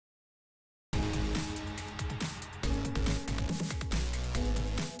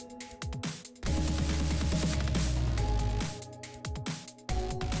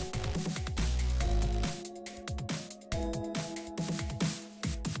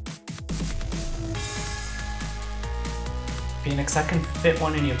Phoenix, I can fit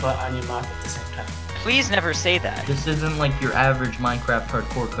one in your butt and your mouth at the same time. Please never say that. This isn't like your average Minecraft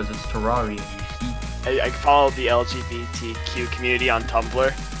hardcore because it's Terraria, you see? I follow the LGBTQ community on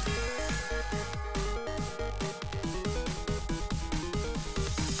Tumblr.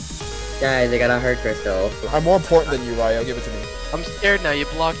 Guys, I got a heart crystal. I'm more important than you, Ryo. Give it to me. I'm scared now. You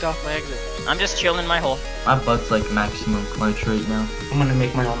blocked off my exit. I'm just chilling my hole. My butt's like maximum clutch right now. I'm gonna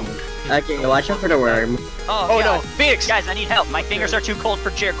make my own wood. Okay, watch out for the worm. Oh no, God. Phoenix! Guys, I need help. My fingers are too cold for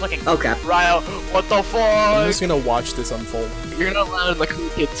chair clicking. Oh crap. Ryo, what the I'm fuck? just gonna watch this unfold. You're not allowed in the cool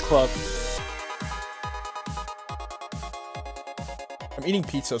kids club. I'm eating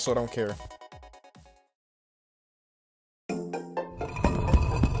pizza, so I don't care.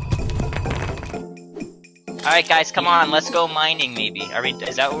 Alright guys, come on, let's go mining maybe. Are we,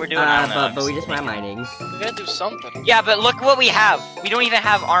 is that what we're doing? I don't know. But we just went mining. We gotta do something. Yeah, but look what we have. We don't even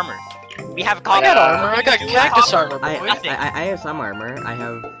have armor. We have I copper. got armor. I got cactus armor. I Boy. have some armor. I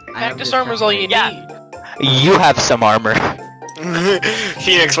have Cactus armor's all you need. Yeah. You have some armor.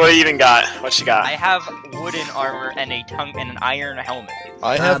 Phoenix, what do you even got? What you got? I have wooden armor and an iron helmet.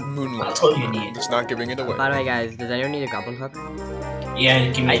 I have moonlight. That's all you need. Just not giving it away. By the way, guys, does anyone need a goblin hook? Yeah,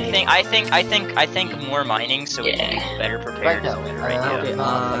 give me. I think more mining so we can be better prepared is a better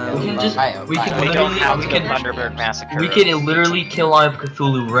idea. We don't have we the can Thunderbird massacre. we can literally kill Eye of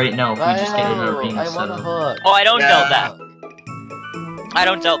Cthulhu right now if we just get in an arena set up. Oh, I don't doubt Yeah. that. I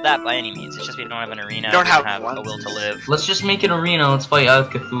don't doubt that by any means. It's just we don't have an arena. You don't we have a one. will to live. Let's just make an arena. Let's fight Eye of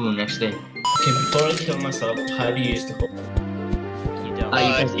Cthulhu next day. Okay, before I kill myself, how do you use the hook? You don't.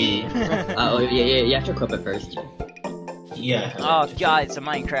 You press E. Oh, yeah, you have to equip it first. Yeah. Oh god, it's a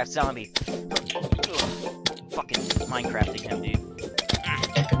Minecraft zombie. Fucking Minecrafting him, dude.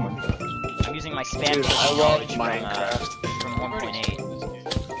 Epic Minecraft. I'm using my spam Dude, I love knowledge Minecraft. from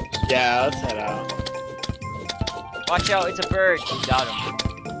 1.8. Yeah, let's head out. Watch out, it's a bird. Got him.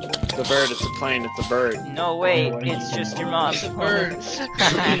 It's a bird, it's a plane, it's a bird. No way, it's just your mom. It's a bird.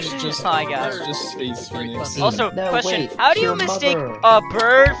 Just, Oh my god. just Space Phoenix. Also, No, question: wait, how do you your mistake mother. a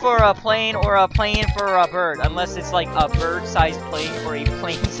bird for a plane or a plane for a bird? Unless it's like a bird-sized plane for a I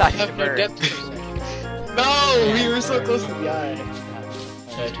plane-sized have no bird. depth perception. No, we were so close to the eye.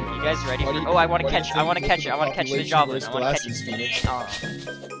 You guys ready? For, oh, I want to catch. I want to catch it. I want to catch the goblin. I want to catch it.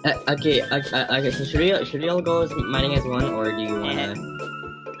 Oh. Okay, so should we all go mining as one, or do you wanna?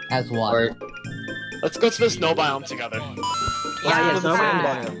 As one. Or Let's go to the snow biome together. Yeah, Let's go to the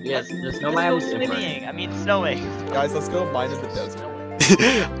yeah. snow biome. yes, the snow Let's biome go is different. swimming. I mean, snowing. Guys, let's go mine in the desert.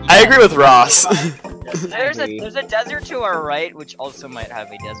 I agree with Ross. There's a desert to our right, which also might have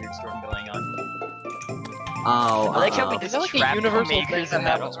a desert storm going on. Oh, I like how we Is just that like a trapped universal thing makers that in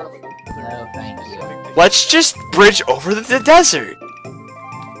that. happens? No, thank you. Let's just bridge over the desert.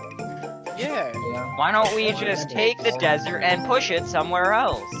 Yeah. Why don't we just take the desert and push it somewhere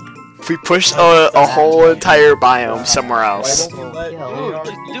else? If we push a whole entire biome somewhere else. Dude,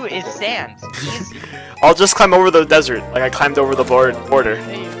 just do it. It's sand. Easy. I'll just climb over the desert, like I climbed over the border.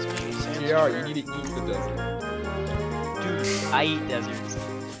 Hey, it's me, Sam. JR, you need to eat the desert. Dude, I eat deserts.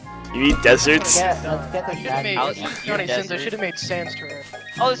 You eat deserts? Let's get I this should have made. I'll eat your Johnny, since I desert. should have made Sandstone.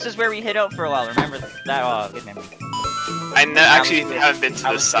 Oh, this is where we hid out for a while. Remember that? Oh, good memory. I actually haven't been to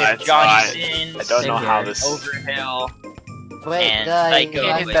I this was with side, so Johnny I Sins, don't know how here. this. OverHill, Wait, and guys, SyKo,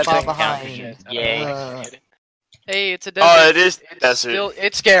 Can't hit which that doesn't thing. count for shit. Yay. Hey, it's a desert. Oh, it is It's desert. Still,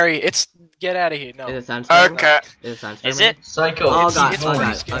 it's scary. It's get out of here. No. Is it sandstorm? Okay. Is it sandstorm? Is it? Psycho. Oh it's god! it's Oh pretty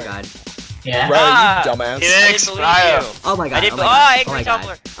god! scary. Oh god! Yeah. Right, Ah! you dumbass. Phoenix, believe Ryo. you. Oh my god! I didn't. Oh Oh, my I god! Oh agree, my god!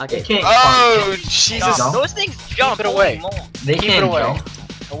 Tumblr. They Okay. can't. Oh, Jesus. Jump. Those things jump. Keep it away. holy moly. They Keep it can't away. jump.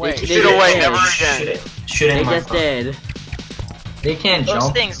 Away. They Shoot away, did. never Shoot again. it. Shoot it They in my just butt. did. They can't Those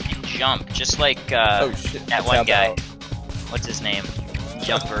jump. things can jump, just like Oh shit. that one guy. What's his name?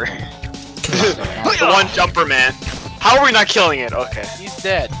 Jumper. The one jumper man. How are we not killing it? Okay. He's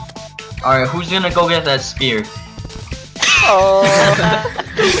dead. Alright, who's gonna go get that spear? Oh.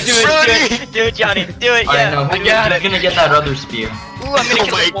 do Rudy! it, do it, Johnny. Do it, Alright, yeah. no, I who's got it. gonna get that other spear? Ooh, I'm gonna Oh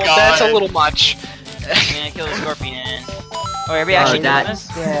kill my the wolf. God. That's a little much. I'm gonna kill the scorpion. Oh, are we actually doing that- this?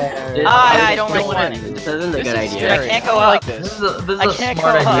 Scared. I don't like Going that. in. This isn't a This good is idea. I can't go I like up. this. This I is a can't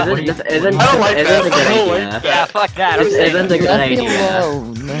smart go up. idea. This isn't I don't like isn't that. a good I don't idea. like Yeah, fuck that. I'm This saying. isn't a good Let me idea.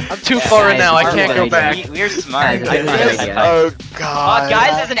 alone. I'm too far in now. I can't go back. We're smart. Guys, High this is five, a good high idea. five. Oh Oh, god.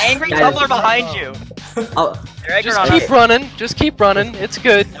 guys, there's an angry Guys. Tumblr behind you. Oh, They're angry Just on keep us. running. Just keep running. It's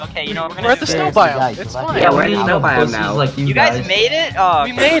good. Okay, you know what we're We're gonna at the do? snow Yes, biome. guys, It's let's fine. go. yeah, we're in You the know, snow biome pussies now. like You guys made it? Oh,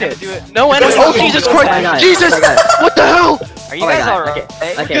 We okay, made let's it. do it. No enemies. Oh Jesus Oh my Christ! God. Jesus! Oh my God. What the hell? Are you Oh my guys God, alright?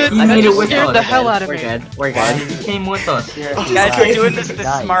 okay. Good. You That made it just with scared us. the hell out of We're me. good. We're Why good. you came with us? You guys are doing this the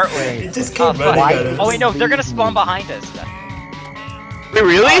Guys, smart way. It just Oh, came fuck. running at us. Oh wait, no, they're gonna spawn behind us. Wait,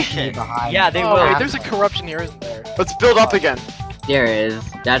 really? Oh, shit. Yeah, they Oh, will. wait, there's a corruption here, isn't there? Let's build up again. There is.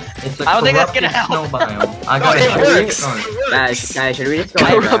 That's. It's a I don't think that's gonna corrupted help. snow biome. I No, got it it. works. Guys, should we just go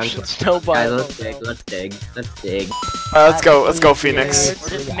around? Corruption snow Guys, biome. let's dig. Let's dig. Let's go, Phoenix.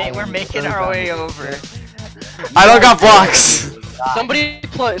 We're making our way over. I don't got blocks. Somebody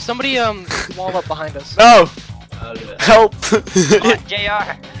wall up behind us. No, I'll do that. help.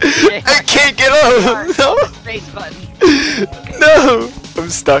 JR. I can't get up. No, Space button. no, I'm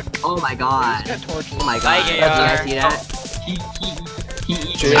stuck. Oh my god. Got torches. Oh my Bye, god. Do you JR. guys see that? He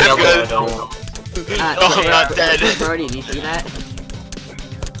eats I'm yellow. good. Uh, No, I'm not dead. Brody, do you see that?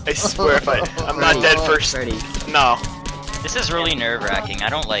 I swear if I'm not dead first. Brody. No, This is really nerve-wracking. I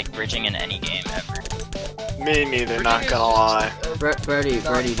don't like bridging in any game ever. me neither. Not gonna lie. Brody,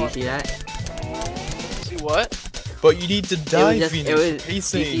 do you see that? See what? But you need to die, It was Phoenix. just, it was,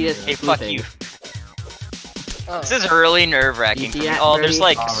 Pacing. you see this Hey, fuck thing. you. Oh. This is really nerve-wracking You for see me. that, Oh, there's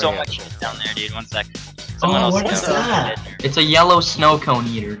Brady? like Oh, so yeah. much shit down there, dude. One sec. Someone Oh, else what is down that? there. It's a yellow snow cone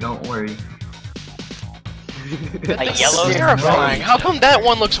eater. Don't worry. A yellow Terrifying. How come that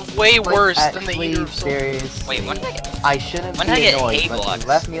one looks way worse than the Actually, eater of souls? serious. Wait, when did I get? I shouldn't when be did I get annoyed, hay but blocks? you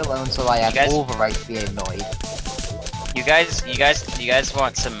left me alone, so I have guys- all the right to be annoyed. You guys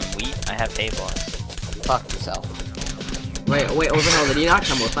want some wheat? I have hay blocks. Fuck yourself. Wait, Overhill, did he not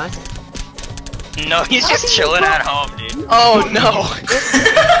come with us? No, he's just chilling at home, dude. Oh no!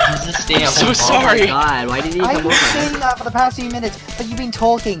 He's just staying I'm up so with Oh my sorry. god, why did he I've come been with us? saying that for the past few minutes, but you've been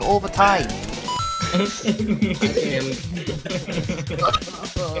talking all the time.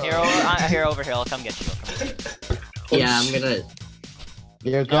 Here, over here. I'll come get you. Yeah, I'm gonna.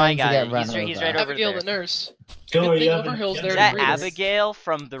 You're No, I going to got get it. run He's over. right over Abigail there. the nurse. Don't Good worry, thing you have Overhill's a- there Is to that greet us. Abigail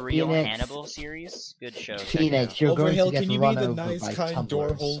from the real Phoenix. Hannibal series? Good show. check it Phoenix, out. you're going Overhill, to get can you run be the over nice, by kind door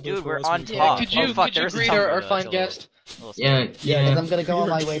tumblers. holder Dude, for we're us on when Yeah, top. could Oh, you fuck, there's a greet tumbler, our though, fine so guest? Yeah, Because yeah. I'm gonna go on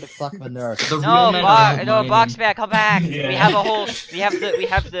my way to fuck the nurse. The real No, men box, are no, mining. box back, come back. Yeah. We have a whole, we have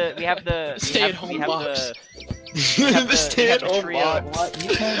the Stay-at-home box. The stay-at-home trio. box. What?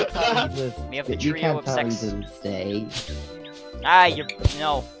 You can't tell me to. We have the You trio can't of tell me sex. to stay. Ah, you're,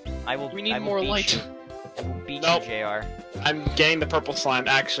 no. I will, We need I will more beat light. you. I will beat Nope. you, JR. I'm getting the purple slime.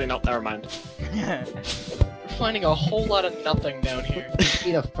 Actually, nope, never mind. We're finding a whole lot of nothing down here.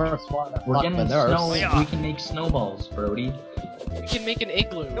 Be the first one to We're fuck getting the nurse. snow. Yeah. We can make snowballs, Brody. We can make an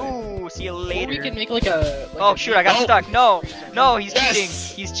igloo. Ooh, see you Or later. we can make like a. Oh shoot, I got No. stuck. No, no, he's Yes.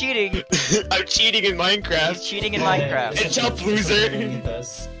 cheating. He's cheating. I'm cheating in Minecraft. He's cheating in Minecraft. It's up, loser. Underneath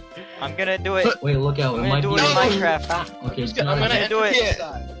us. I'm gonna do it. Wait, look out. I'm It gonna might do be. it in No. Minecraft. Okay, it's I'm not. gonna do it.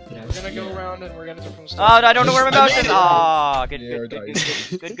 enter Yeah. We're gonna go around and we're gonna do from Oh, start. I don't know where my I mouse made is. it. Oh, good, Yeah, good,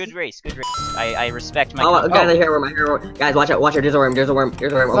 guys. good race, good race. I respect my. Oh, company. guys, I hear my hero. Guys, watch out, there's a worm, there's a worm.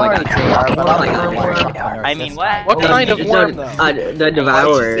 Oh Sorry, my god. JR, but Oh I'm my gonna god. fuck the nurse. I mean, what? What kind of It's worm the- though? The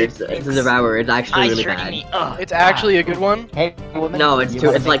Devourer. It's the Devourer. It's actually really Eyes hurting bad. me. Ugh. It's actually a good one. Hey, woman. No, it's you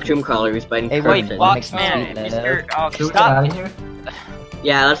wanna it's like make- tomb crawlers, but in Hey, Wait, Curtain. box Makes man, me Mr. Oh, Should we get stop. out of here?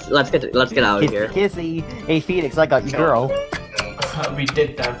 Yeah, let's get out of here. Kissy. Hey, Phoenix, I got you, girl. We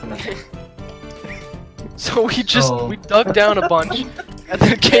did that for nothing. So we just Oh. we dug down a bunch and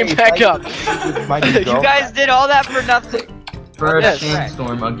then came Hey, back I- up. My new You girl. guys did all that for nothing. First Yes.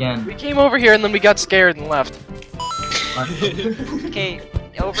 sandstorm again. We came over here and then we got scared and left. Okay,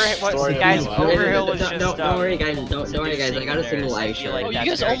 what, Story guys? of Overhill was just. Don't worry, guys. Don't it's a worry, guys. I got a single single nurse. eye I feel like shirt. Oh, you that's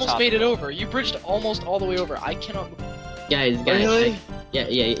guys very almost made it topical. over. You bridged almost all the way over. I cannot. Guys. Really? Yeah.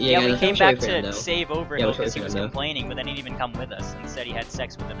 Yeah, we guys, came I'm sorry back for him, to though. save Yeah, Overhill we're because he sorry was for him, though. complaining, but then he didn't even come with us. Instead, he had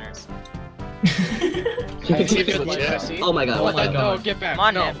sex with a nurse. It's a good life, Yeah. I see. Oh my god. Oh, What the no, God. get back. Come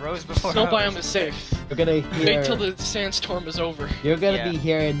on, no. man, Rose before. Snow Rose. biome is safe. You're gonna hear. Wait till the sandstorm is over. You're gonna Yeah. be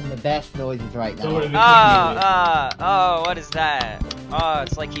hearing the best noises right Don't worry, now. we can do it. Oh, what is that? Oh,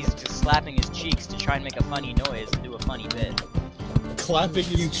 it's like he's just slapping his cheeks to try and make a funny noise and do a funny bit. Clapping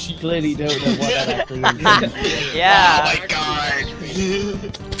his cheek. Clearly don't know what that actually is. Yeah. Oh my god.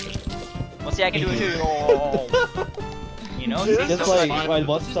 Well, see, I can do it too. Oh. You know, see, Just so like, fun. wait,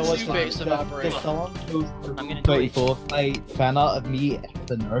 what's someone Two base there's evaporation. someone who's I'm gonna do it. 24 like fan art of me as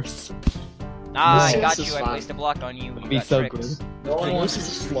the nurse. Ah, I This got is you. I fun. placed a block on you. It'd You be got so tricks. good. No one Yours wants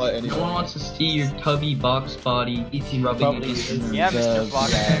is a to. slut No anyway. one wants to see your tubby box body Eating rubbing probably against is, your Yeah, nose. Mr.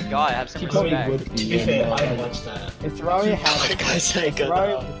 Block. um, God, have some He probably respect. would To be. be fair, in, I watched that. If Terraria had Guys, I if got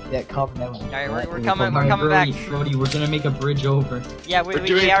Terraria yeah, comment. Alright, we're It would coming- come we're out. coming back. Brody, we're gonna make a bridge over. Yeah, We're we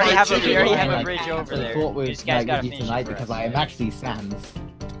doing already have a part two. we already have a Like, bridge over I there. thought You we'd just guys like gotta with you finish tonight it for because us. I am actually Sans.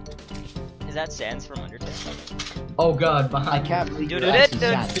 Is that Sans from Undertale? Oh god, I behind. can't believe Dude, you're it- actually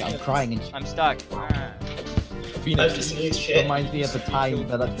it- Sans. I'm crying and I'm stuck. Ah. Phoenix. Reminds me of the time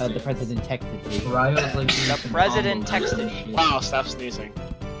that the president texted me. Ryo's like The president texted me. Wow, stop sneezing.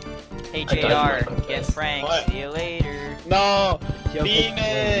 Hey I died. JR, get Frank. What? See you later. No, Yo,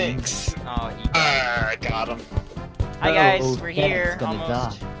 Phoenix. Oh, he I got him. Hi guys, Oh, we're Phoenix here. gonna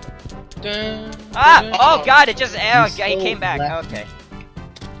Almost. Dun, Ah! dun, Oh god, it just You he came back. left. Okay.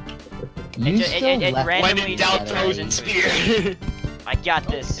 You It still left left When randomly in doubt, just throw turns the into spear. I got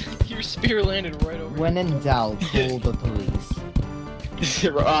this. Your spear landed right over. When in doubt, call the police.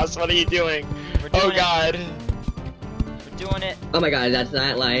 Ross, what are you doing? We're doing Oh it. god. We're doing it. Oh my god, that's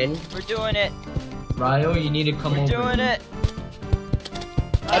that line. We're doing it. Ryo, you need to come We're over. doing it.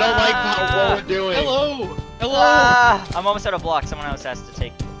 I don't like how what we're doing. Hello! Hello! Ah! I'm almost out of block. Someone else has to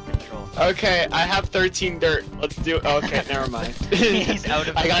take control. Okay, I have 13 dirt. Let's do it. Okay, never mind. He's out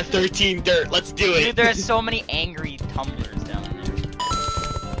of I got 13 dirt. Let's do it. Dude, there's so many angry tumblers down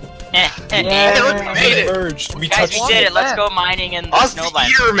Hey, there. look, we made it. Merged. We Guys, touched we did it. it. Let's go mining in the Us snow the biome.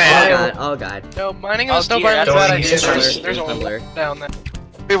 eater, Oh man. god, oh god. No, mining in Oh, the snow Peter, biome is a that's bad what idea. you said. There's a Tumbler. hole down there.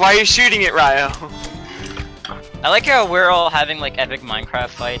 Wait, why are you shooting it, Ryo? I like how we're all having like epic Minecraft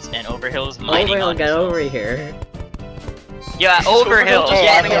fights and Overhill's mining OverHill, on get his own. over here. Yeah, Overhill. Hey,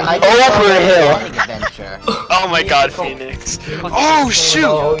 Yeah, I Overhill. adventure. Oh my god, Phoenix. Oh shoot.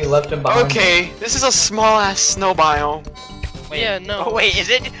 Oh, you left him behind. Okay, this is a small ass snow biome. Wait, Yeah, no. Oh, wait, is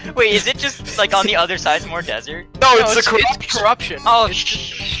it just like on the other side's more desert? No, No, it's the it's corruption. corruption. Oh, It's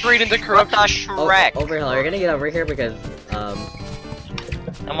just straight into What the corruption. Shrek? OverHill, are you gonna get over here because,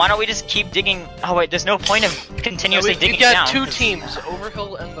 And why don't we just keep digging? Oh wait, there's no point of continuously digging We've got down. two 'cause- teams,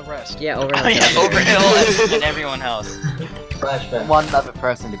 Overhill and the rest. yeah, Oh OverHill. yeah, Overhill and everyone else. Flashback. One other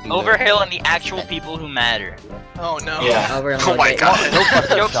person to be Overhill and the actual people who matter. Oh no. Yeah. OverHill, Oh my get- god.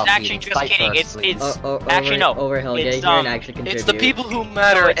 Jokes, actually, just kidding. It's actually no. OverHill, get It's, here and um, actually contribute. It's the people who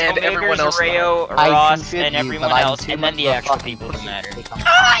matter it's and everyone else. Rayo, I Ross, contribute, and everyone but I'm else, too and then much the of a actual fucking people who pussy matter. to become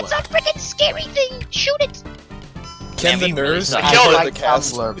Ah, it's Tumblr. a freaking scary thing! Shoot it! Can the Man, we really nurse suck. I Kill cover it. the like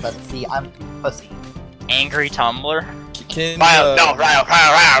cast? Tumblr, but see, I'm pussy. Angry Tumblr? Can Ryo, no, Ryo.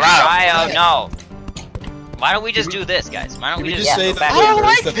 Ryo, no. Why don't we just do this, guys? Why don't Can we we just just say go that back? I don't the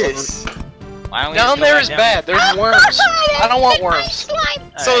like nurse this. Why don't we Down just go there back is down? bad. There's worms. I don't want worms.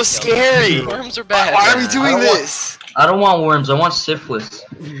 Alright, So kill it. scary. Worms are Why bad. are we I doing don't want- this? I don't want worms, I want syphilis.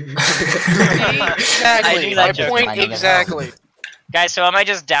 I Exactly. do My that joke. point exactly. Guys, so am I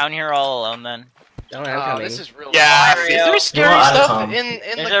just down here all alone then? Don't have Oh, coming. this is really. Yeah. Is there scary Well, stuff Tom. in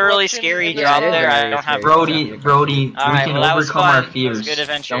There's the a really corruption scary in the drop Yeah, there. it is I very don't have. scary. Brody, we Alright, can well, that was overcome fun. our It was fears. a good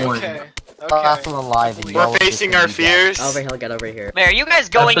adventure. Don't worry. Okay. Class Okay. of alive and We're y'all facing just our gonna be fears. OverHill, get over here. Wait, are you guys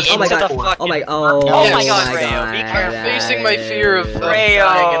going That's into the- the oh fucking? Oh my, Oh my my god, Rayo, god. be I'm careful. facing my fear of Rayo.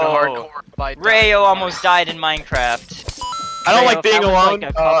 dying in hardcore by Rayo almost died in Minecraft. I don't Rayo, like if being was, alone. like,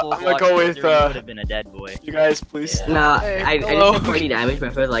 a couple I'm gonna blocks go with further, you would have been a dead boy. you guys, please. No, Hey, I hello. didn't take 20 damage, but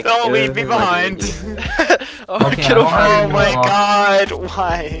I feel like... Don't it leave was me like- behind. Oh, Okay, get I over want- Oh here. my Oh. god,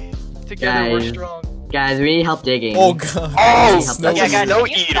 why? Together we're Guys. strong. Guys, we need help digging. Oh god. Oh, Snow Yeah, That's a guys, snow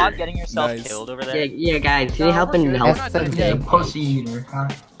can you stop eater. getting yourself Nice. killed over Yeah, there? yeah, guys, can you help and we're help? good. That's Yeah, okay. pussy eater, huh?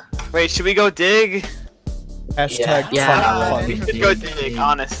 Wait, should we go dig? Hashtag Yeah. fun. We should go dig,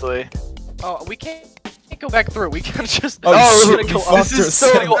 honestly. Oh, we can't go back through. We can just. Oh, Oh, shit, go you up. This fucked is so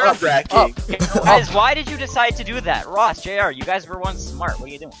yourself. nerve-wracking. Guys, why did you decide to do that? Ross, JR, you guys were once smart. What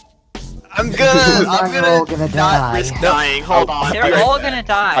are you doing? I'm You're gonna all gonna not die. risk dying. Hold on. They're all gonna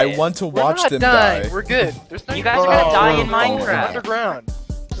die. I want to We're watch not them dying. die. We're good. There's no. You guys are gonna die in oh, We're Minecraft. underground.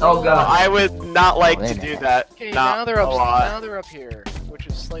 Oh god. I would not like Oh, to they do know. that. Okay, Not now they're a up. lot. Now they're up here, which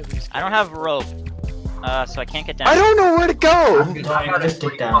is slightly. Scary. I don't have rope, so I can't get down. I don't know where to go. Don't just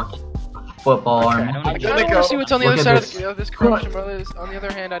dig down. Football I arm. don't I need kind gonna of want to go- see what's on the Look other at side this. of this corruption, but on the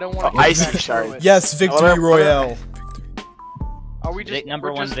other hand, I don't want to. Icy shard. Yes, victory royale. Are we just Big number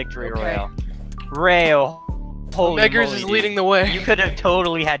we're one just- victory okay. royale. Rayo, holy Beggars moly, is dude. leading the way. You could have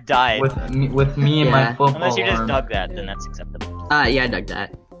totally had died. With me and Yeah. my football Unless you just arm. dug that, then that's acceptable. Yeah, I dug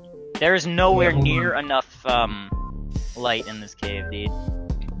that. There is nowhere Yeah, hold near enough light in this cave, dude.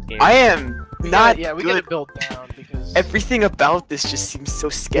 Cave. I am We not gotta, we good. gotta build down because Everything about this just seems so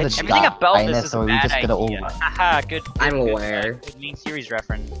sketchy. Everything about this Dynasty, is a we bad just gotta idea. over. Haha, good. I'm good, aware. Good main series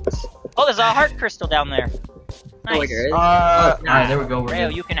reference. Oh, there's a heart crystal down there. Oh, Nice. there is? Alright, there we go. We're Rayo,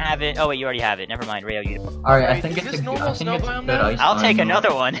 good. you can have it. Oh wait, you already have it. Never mind, Rayo. You. Alright, I Wait, think is it's this a good. normal I think snow it's a biome good now? ice I'll take biome.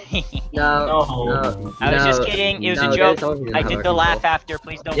 another one. No. I was just kidding. It was a joke. I did the laugh after.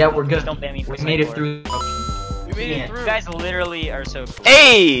 Please don't. Yeah, we're please good. Don't ban me for We made it SyKore. through. we made it through. You guys literally are so cool.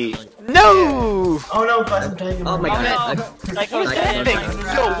 Hey! No! Oh no, but I'm dying. Oh my Oh god. no! SyKo What is that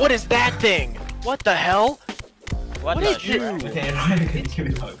thing? Yo, what is that thing? What the hell? What What the is you? shit? Okay, I'm gonna give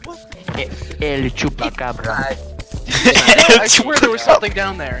it up. El chupacabra. I swear there was something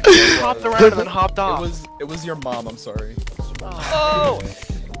down there. It hopped around and then hopped off. It was your mom. I'm sorry. Oh!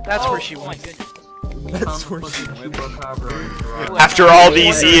 That's where she went. That's where she. After all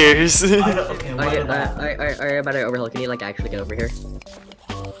these years. Okay, why Alright, did I? alright, about it, Overhill. Can you like actually get over here?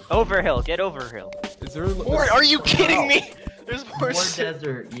 Overhill, get Overhill. Is there? Or are you kidding me? There's more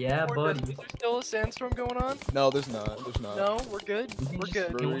desert, yeah, buddy. There's still a sandstorm going on? No, there's not. There's not. No, we're good. We're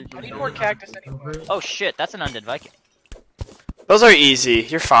good. Very I need good. more cactus anyway. Oh shit, that's an undead Viking. Those are easy.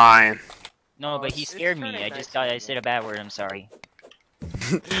 You're fine. No, but he scared me. I said a bad word. I'm sorry.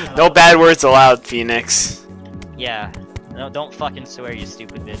 No bad words allowed, Phoenix. Yeah. No, don't fucking swear, you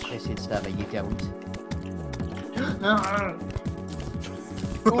stupid bitch. This is you don't.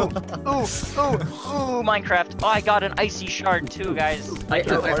 Ooh, Minecraft. Oh, I got an icy shard too, guys. Alright,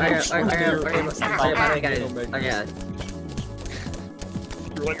 guys. I found a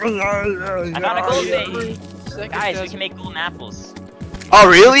gold vein. Second Guys, we desert. can make golden apples. Oh,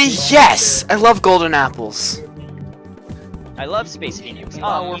 really? Yes! I love golden apples. I love Space Phoenix.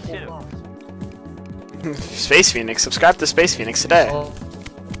 Oh, me too. Space Phoenix. Subscribe to Space Phoenix today.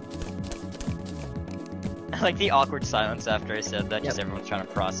 I like the awkward silence after I said that, just everyone's trying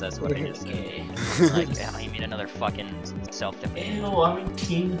to process what I just said. Like, yeah, you mean another fucking self-deprecating. Ew, I'm in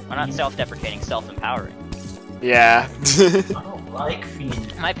team. Well, not self-deprecating, self-empowering. Yeah. I don't like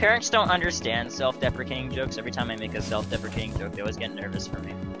Fiend. My parents don't understand self-deprecating jokes. Every time I make a self-deprecating joke, they always get nervous for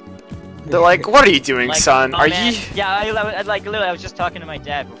me. They're like, what are you doing, Like, son? oh, Are man. you? Yeah, I like literally, I was just talking to my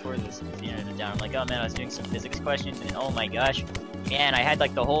dad before this, down. I'm like, oh man, I was doing some physics questions, and oh my gosh, man, I had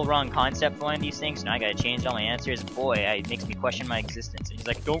like the whole wrong concept for one of these things. Now I gotta change all my answers. Boy, it makes me question my existence. And he's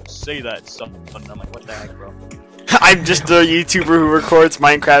like, don't say that, son. And I'm like, what the heck, bro? I'm just a YouTuber who records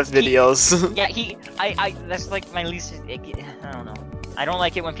Minecraft videos. Yeah, that's like my least. I don't know. I don't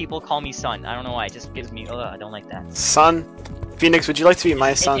like it when people call me son. I don't know why. It just gives me. Oh, I don't like that. Son, Phoenix, would you like to be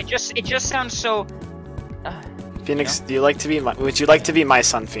my son? It just sounds so. Phoenix, do you like to be my? Would you like to be my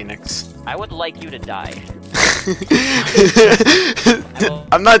son, Phoenix? I would like you to die.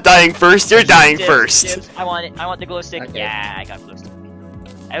 I'm not dying first. You're dying first. Dibs. I want it. I want the glow stick. Okay. Yeah, I got glow stick.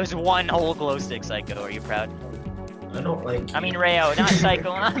 It was one whole glow stick, SyKo. Are you proud? I don't like. I mean, Rayo, not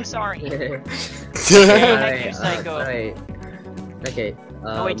SyKo. I'm sorry. Alright, SyKo. alright. Okay.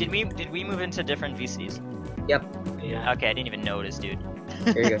 Oh wait, did we move into different VCs? Yep. Yeah. Okay, I didn't even notice, dude.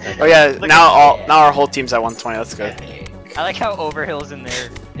 Here you go. SyKo. Oh yeah, Look now our whole team's at 120. That's good. Okay. I like how Overhill's in there.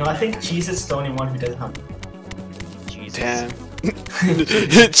 No, I think Cheez-It's the only one who doesn't have. Jesus. Damn.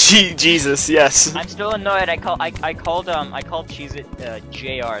 Jesus, yes. I'm still annoyed. I called Cheez-It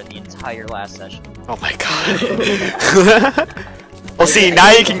JR the entire last session. Oh my god. Well, see,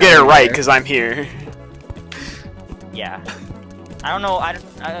 now you can get it right because I'm here. Yeah. I don't know. I'm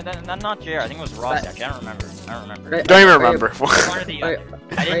not JR. I think it was Ross. Actually, I don't remember. Don't even remember. One or the other.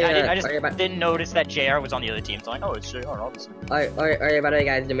 I just Alright, didn't notice that JR was on the other team. So I'm like, oh, it's JR, obviously. Alright, but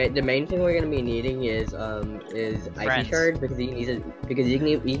guys, the main thing we're gonna be needing is icy Friends. shards because you can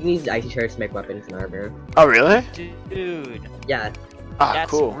use icy shards to make weapons and armor. Oh really? Dude, Yeah. Ah, that's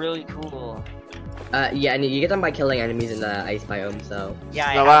cool. really cool. Yeah, and you get them by killing enemies in the ice biome. So. Yeah,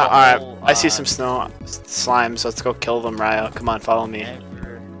 I No, have a alright. whole, I see some snow slimes. Let's go kill them, Ryo. Come on, follow me.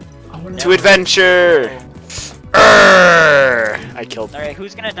 Never- To adventure! I killed. Alright,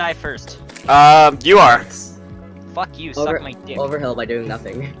 who's gonna die first? You are. Fuck you, suck my dick. Overhill by doing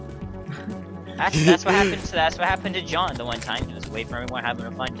nothing. That's what happened to John the one time. He was away from everyone having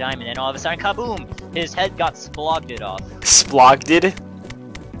a fun time, and then all of a sudden, kaboom! His head got splogged off. Splogged.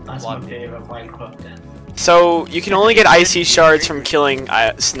 That's my favorite Minecraft. So you can only get icy shards from killing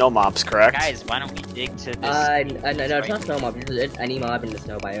snow mobs, correct? Guys, why don't we dig to this? No, it's not snow mob. It's any mob in the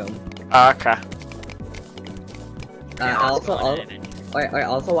snow biome. Okay.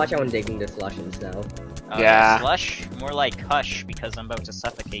 Also watch out when digging the slush and snow. Yeah. Slush? More like hush, because I'm about to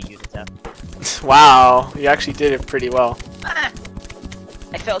suffocate you to death. Wow, you actually did it pretty well. Ah!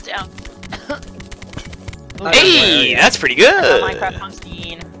 I fell down. Hey, that's pretty I got good. Minecraft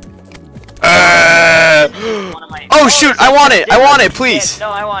Constantine. One of my- Oh shoot, I want it, please. No,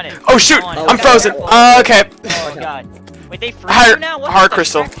 I want it. Oh shoot, I want it. I'm Okay, frozen. Okay. Oh god. Wait, they freeze Heart, you now? What heart the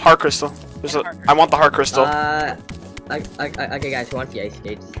crystal, heck? heart crystal. I want the heart crystal. Okay, guys, who wants the ice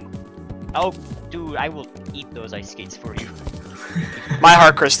skates? Oh, dude, I will eat those ice skates for you. My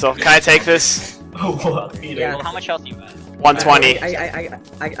heart crystal. Can I take this? What? Yeah. Well, how much health you got? 120. I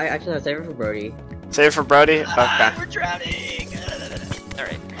actually no, save it for Brody. Save it for Brody? Okay. We're drowning!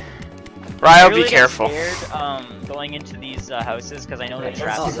 Alright. Ryo, really be careful. Get scared, going into these houses, because I know the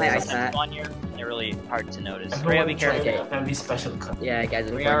traps hi, sometimes on here. They're really hard to notice. Ryo, be careful. Okay. That'd be special cut. Yeah, guys,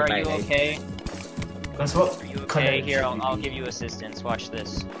 I'm Ryo, are you guys. okay? That's what. Are you okay? Here, I'll give you assistance. Watch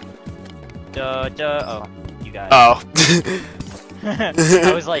this. Oh, you got it. Oh.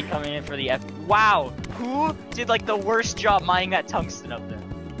 I was like coming in for the F. Wow, who did like the worst job mining that tungsten up there?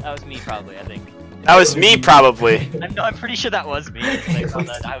 That was me, probably. I think. That was me, probably. I'm pretty sure that was me.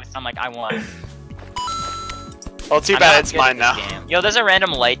 I'm like, I won. Well, too bad it's mine now. Game. Yo, there's a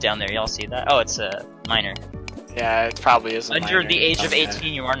random light down there. Y'all see that? Oh, it's a miner. Yeah, it probably is. Under the age of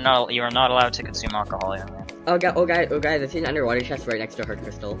 18, you are not allowed to consume alcohol. Yeah. Oh guys, I see an underwater chest right next to her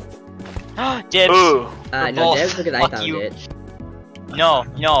crystal. Dibs. Ooh. No dibs because I found you. it. No.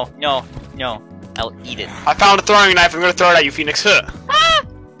 I'll eat it. I found a throwing knife. I'm gonna throw it at you, Phoenix. Ah!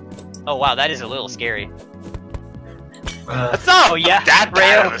 Oh wow, that is a little scary. That's not. Oh yeah, that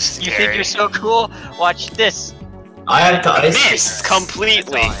Rayo, was you scary. think you're so cool? Watch this. I had to ice missed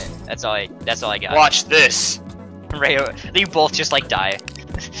completely. That's all I got. Watch this. Rayo, you both just like die.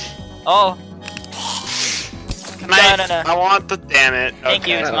 Oh. Can No. I want the. Damn it. Thank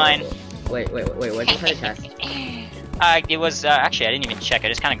you, it's mine. Wait, what did you try to test? It was, actually, I didn't even check. I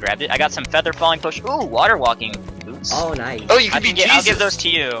just kind of grabbed it. I got some feather falling push. Ooh, water walking boots. Oh, nice. Oh, you can be Jesus. I'll give those to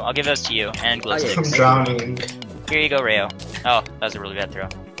you. I'll give those to you. And glow sticks. I'm drowning. Here you go, Rayo. Oh, that was a really bad throw.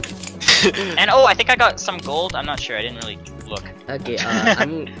 And oh, I think I got some gold. I'm not sure. I didn't really look. Okay,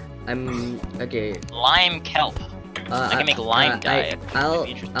 I'm okay. Lime kelp. I can make lime dye.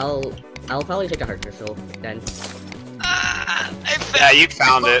 I'll probably take a heart crystal then. Yeah, you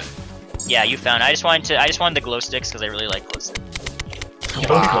found it. Yeah, you found it. I just wanted the glow sticks because I really like glow sticks.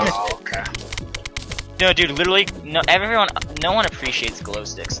 Wow, okay. No, dude, literally, no one appreciates glow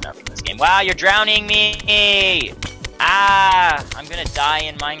sticks enough in this game. Wow, you're drowning me! Ah, I'm gonna die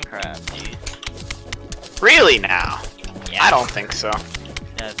in Minecraft, dude. Really now? Yeah. I don't think so.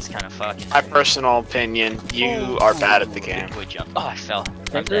 That's kind of fucking. My personal opinion, you are bad at the game. Good jump. Oh, I fell.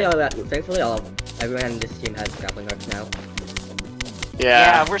 Thankfully, everyone on this team has grappling hooks now.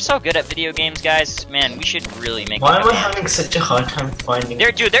 Yeah, we're so good at video games, guys. Man, we should really make. Why am I having such a hard time finding?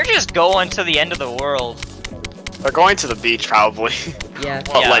 They're just going to the end of the world. They're going to the beach, probably. Yeah.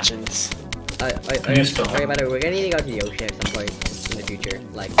 What Yeah. legends? Sorry about it. We're gonna need to go to the ocean at some point in the future.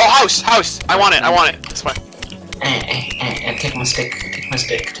 Like. Oh, house! I want it. This way. Take my stick. Take my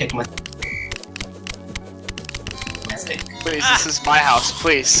stick. Please, this is my house.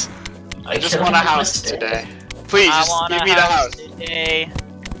 Please. I just want a house today. Please, just give me the house. Today.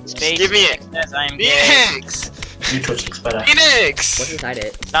 Space Give me it. says I'm gay. Phoenix! You Twitch looks better. Phoenix! What's inside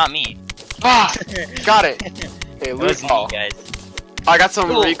it? It's not me. Ah, got it. Okay, It loot was me, haul. guys. I got some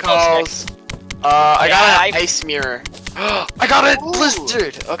Cool, recalls. I got an ice mirror. I got a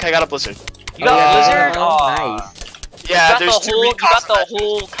blizzard. Okay, I got a blizzard. You got Blizzard? Oh, Aw. nice. Yeah, there's two You recalls. got the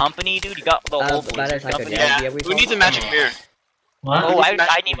whole company, dude. You got the whole Blizzard SyKo, company. yeah. Who needs a magic mirror? What? Oh,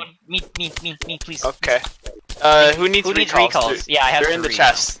 I need one. Me, please. Okay. Who needs recalls? Yeah, I have They're in the three.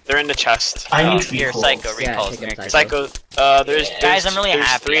 chest. They're in the chest. I need Here, recalls. SyKo recalls. take them, SyKo, there's Guys, I'm really there's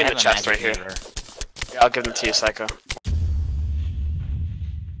happy. 3 I in have the a chest right magic here. mirror. Yeah, I'll give them to you, SyKo.